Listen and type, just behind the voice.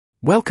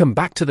Welcome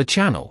back to the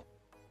channel.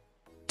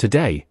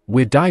 Today,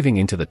 we're diving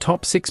into the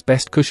top 6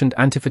 best cushioned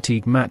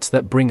anti-fatigue mats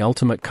that bring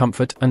ultimate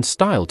comfort and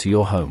style to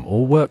your home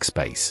or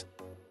workspace.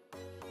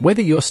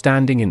 Whether you're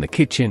standing in the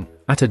kitchen,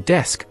 at a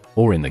desk,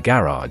 or in the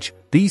garage,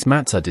 these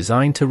mats are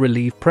designed to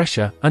relieve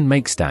pressure and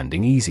make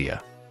standing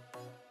easier.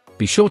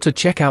 Be sure to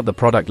check out the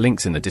product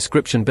links in the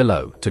description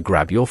below to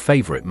grab your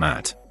favorite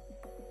mat.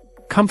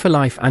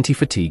 ComforLife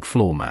Anti-Fatigue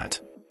Floor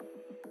Mat.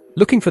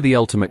 Looking for the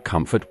ultimate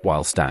comfort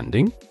while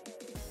standing?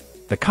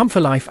 The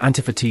ComforLife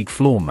Anti-Fatigue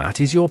Floor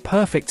Mat is your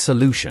perfect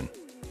solution.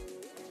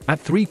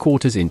 At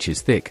 3/4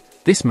 inches thick,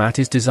 this mat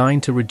is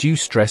designed to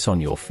reduce stress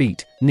on your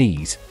feet,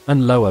 knees,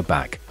 and lower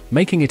back,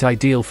 making it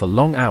ideal for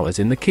long hours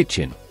in the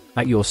kitchen,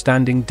 at your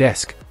standing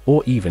desk,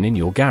 or even in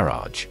your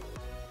garage.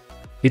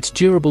 Its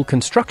durable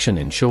construction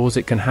ensures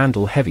it can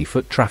handle heavy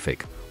foot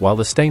traffic, while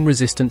the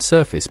stain-resistant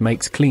surface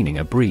makes cleaning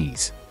a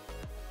breeze.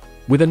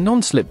 With a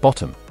non-slip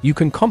bottom, you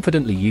can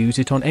confidently use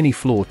it on any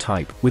floor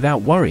type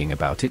without worrying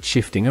about it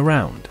shifting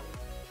around.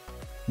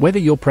 Whether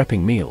you're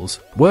prepping meals,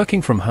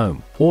 working from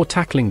home, or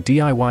tackling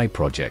DIY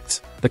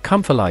projects, the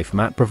ComforLife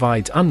mat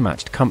provides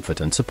unmatched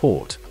comfort and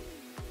support.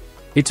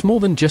 It's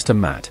more than just a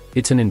mat,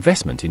 it's an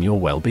investment in your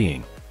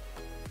well-being.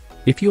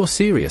 If you're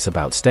serious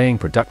about staying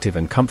productive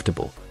and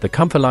comfortable, the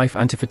ComforLife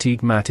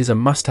Anti-Fatigue Mat is a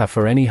must-have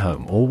for any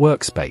home or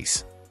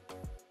workspace.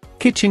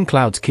 Kitchen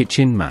Clouds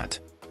Kitchen Mat.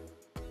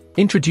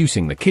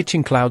 Introducing the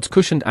Kitchen Clouds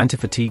Cushioned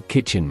Anti-Fatigue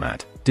Kitchen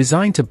Mat,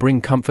 designed to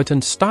bring comfort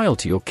and style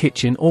to your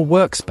kitchen or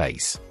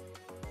workspace.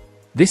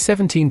 This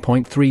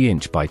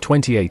 17.3-inch by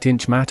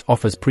 28-inch mat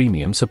offers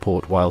premium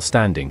support while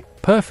standing,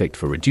 perfect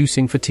for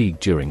reducing fatigue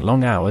during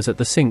long hours at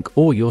the sink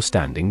or your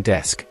standing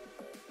desk.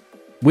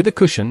 With a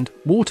cushioned,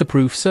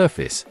 waterproof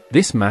surface,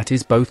 this mat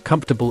is both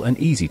comfortable and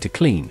easy to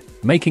clean,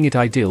 making it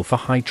ideal for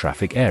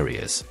high-traffic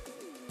areas.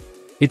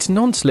 Its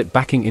non-slip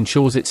backing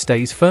ensures it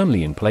stays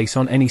firmly in place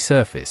on any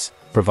surface,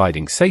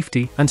 providing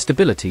safety and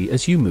stability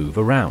as you move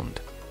around.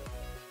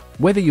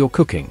 Whether you're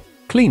cooking,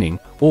 cleaning,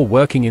 or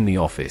working in the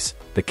office,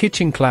 the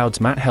Kitchen Clouds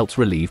mat helps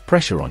relieve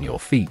pressure on your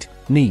feet,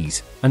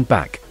 knees, and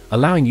back,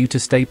 allowing you to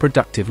stay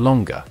productive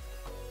longer.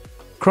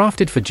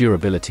 Crafted for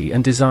durability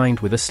and designed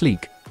with a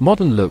sleek,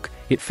 modern look,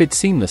 it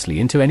fits seamlessly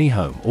into any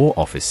home or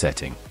office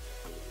setting.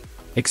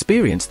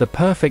 Experience the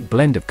perfect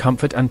blend of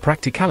comfort and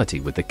practicality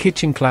with the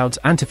Kitchen Clouds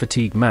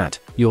Anti-Fatigue Mat.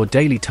 Your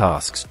daily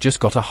tasks just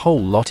got a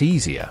whole lot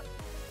easier.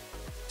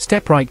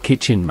 StepRite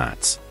Kitchen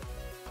Mats.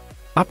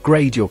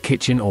 Upgrade your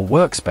kitchen or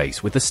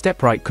workspace with the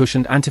StepRite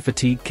Cushioned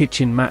Anti-Fatigue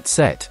Kitchen Mat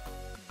Set.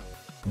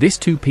 This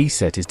 2-piece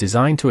set is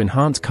designed to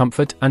enhance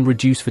comfort and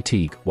reduce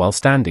fatigue while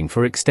standing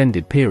for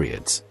extended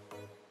periods.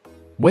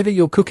 Whether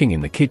you're cooking in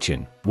the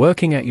kitchen,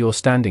 working at your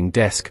standing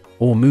desk,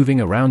 or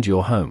moving around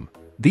your home,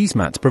 these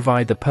mats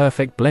provide the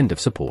perfect blend of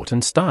support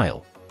and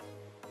style.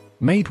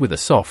 Made with a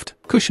soft,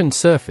 cushioned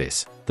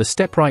surface, the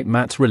StepRite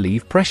mats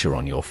relieve pressure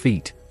on your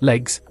feet,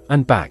 legs,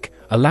 and back,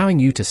 allowing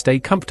you to stay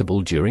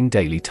comfortable during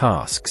daily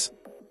tasks.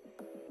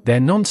 Their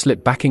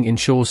non-slip backing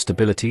ensures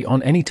stability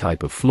on any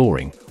type of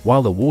flooring,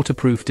 while the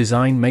waterproof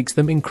design makes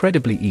them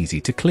incredibly easy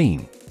to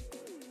clean.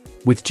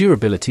 With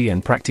durability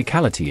and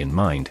practicality in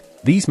mind,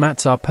 these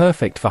mats are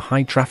perfect for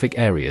high-traffic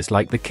areas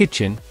like the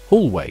kitchen,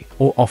 hallway,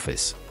 or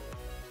office.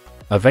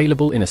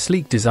 Available in a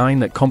sleek design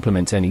that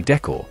complements any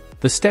decor,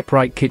 the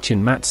StepRite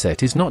Kitchen Mat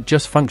Set is not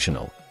just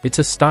functional, it's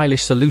a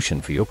stylish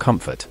solution for your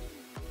comfort.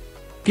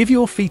 Give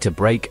your feet a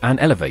break and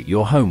elevate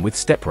your home with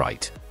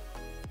StepRite.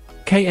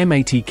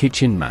 KMAT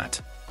Kitchen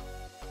Mat.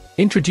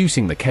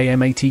 Introducing the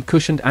KMAT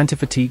Cushioned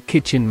Anti-Fatigue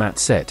Kitchen Mat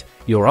Set,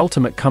 your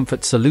ultimate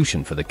comfort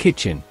solution for the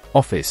kitchen,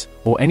 office,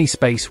 or any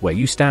space where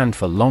you stand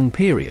for long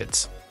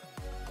periods.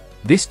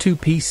 This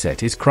 2-piece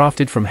set is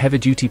crafted from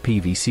heavy-duty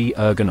PVC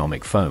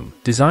ergonomic foam,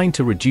 designed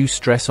to reduce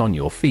stress on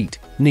your feet,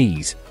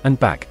 knees, and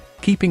back,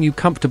 keeping you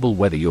comfortable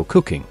whether you're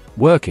cooking,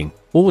 working,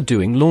 or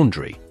doing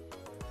laundry.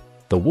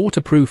 The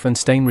waterproof and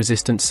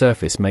stain-resistant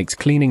surface makes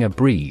cleaning a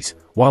breeze,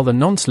 while the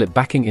non-slip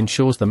backing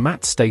ensures the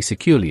mats stay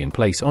securely in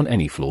place on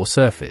any floor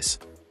surface.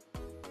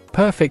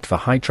 Perfect for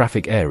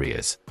high-traffic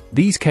areas,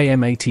 these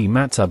KMAT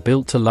mats are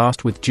built to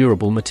last with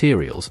durable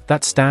materials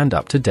that stand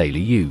up to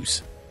daily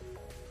use.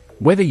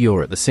 Whether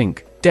you're at the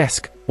sink,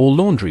 desk, or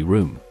laundry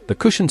room, the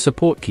cushion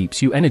support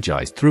keeps you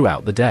energized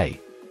throughout the day.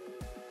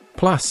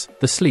 Plus,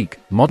 the sleek,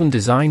 modern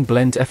design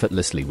blends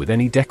effortlessly with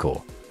any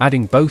decor,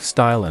 adding both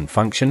style and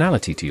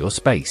functionality to your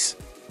space.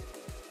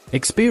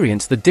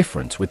 Experience the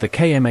difference with the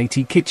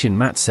KMAT Kitchen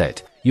Mat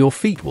Set, your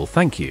feet will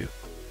thank you.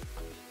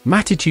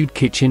 Mattitude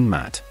Kitchen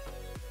Mat.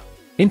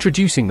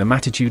 Introducing the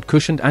Mattitude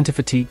Cushioned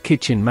Anti-Fatigue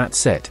Kitchen Mat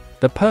Set,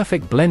 the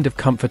perfect blend of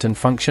comfort and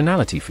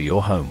functionality for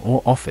your home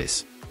or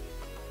office.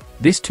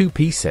 This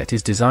 2-piece set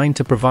is designed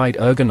to provide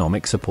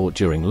ergonomic support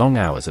during long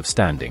hours of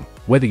standing,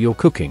 whether you're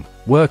cooking,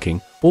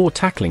 working, or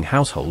tackling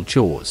household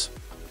chores.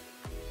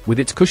 With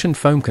its cushioned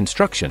foam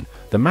construction,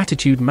 the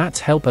Mattitude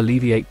mats help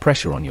alleviate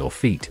pressure on your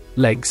feet,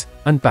 legs,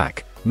 and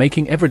back,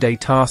 making everyday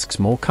tasks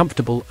more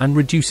comfortable and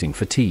reducing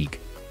fatigue.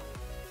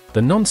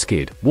 The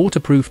non-skid,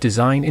 waterproof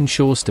design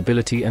ensures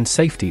stability and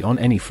safety on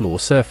any floor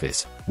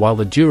surface, while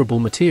the durable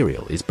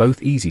material is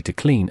both easy to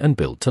clean and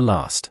built to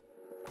last.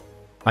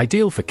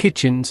 Ideal for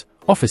kitchens,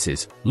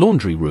 offices,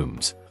 laundry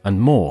rooms, and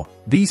more,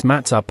 these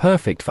mats are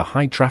perfect for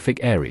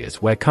high-traffic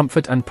areas where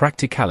comfort and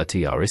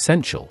practicality are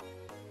essential.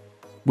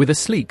 With a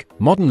sleek,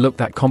 modern look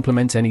that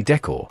complements any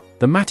decor,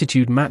 the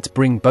Mattitude mats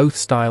bring both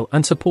style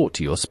and support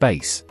to your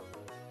space.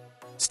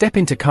 Step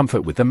into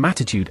comfort with the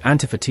Mattitude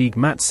Anti-Fatigue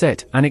mat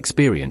set and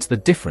experience the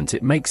difference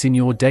it makes in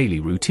your daily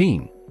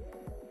routine.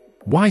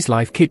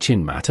 WiseLife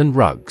Kitchen Mat and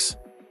Rugs.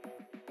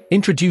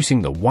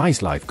 Introducing the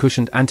WiseLife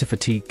Cushioned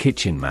Anti-Fatigue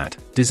Kitchen Mat,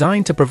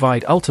 designed to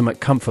provide ultimate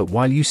comfort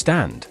while you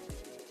stand.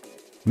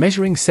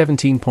 Measuring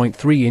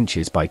 17.3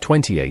 inches by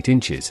 28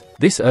 inches,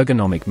 this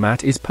ergonomic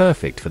mat is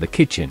perfect for the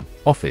kitchen,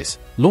 office,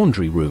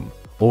 laundry room,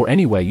 or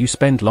anywhere you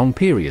spend long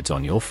periods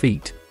on your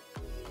feet.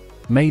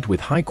 Made with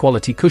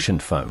high-quality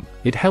cushioned foam,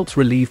 it helps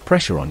relieve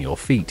pressure on your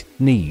feet,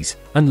 knees,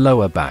 and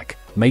lower back,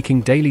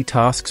 making daily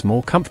tasks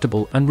more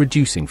comfortable and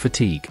reducing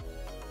fatigue.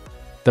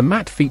 The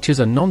mat features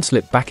a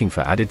non-slip backing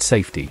for added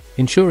safety,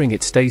 ensuring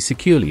it stays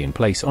securely in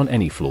place on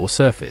any floor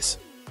surface.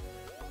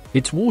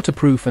 Its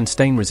waterproof and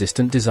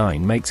stain-resistant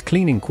design makes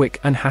cleaning quick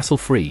and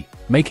hassle-free,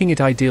 making it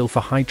ideal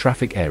for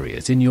high-traffic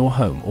areas in your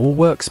home or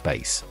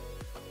workspace.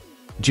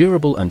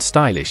 Durable and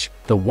stylish,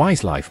 the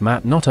WiseLife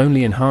mat not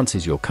only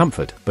enhances your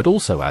comfort but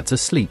also adds a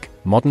sleek,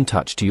 modern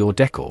touch to your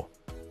decor.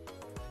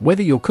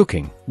 Whether you're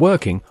cooking,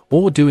 working,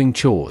 or doing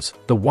chores,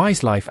 the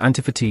WiseLife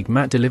Anti-Fatigue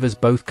mat delivers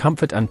both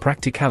comfort and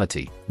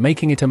practicality,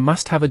 making it a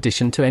must-have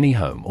addition to any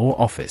home or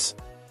office.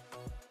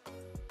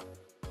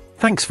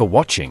 Thanks for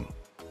watching.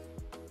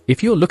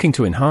 If you're looking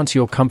to enhance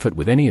your comfort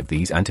with any of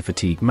these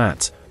anti-fatigue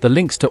mats, the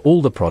links to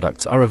all the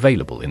products are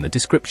available in the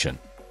description.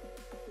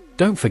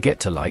 Don't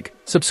forget to like,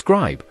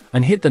 subscribe,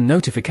 and hit the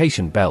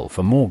notification bell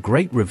for more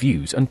great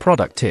reviews and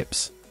product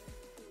tips.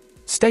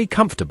 Stay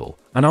comfortable,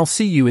 and I'll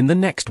see you in the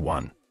next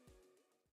one.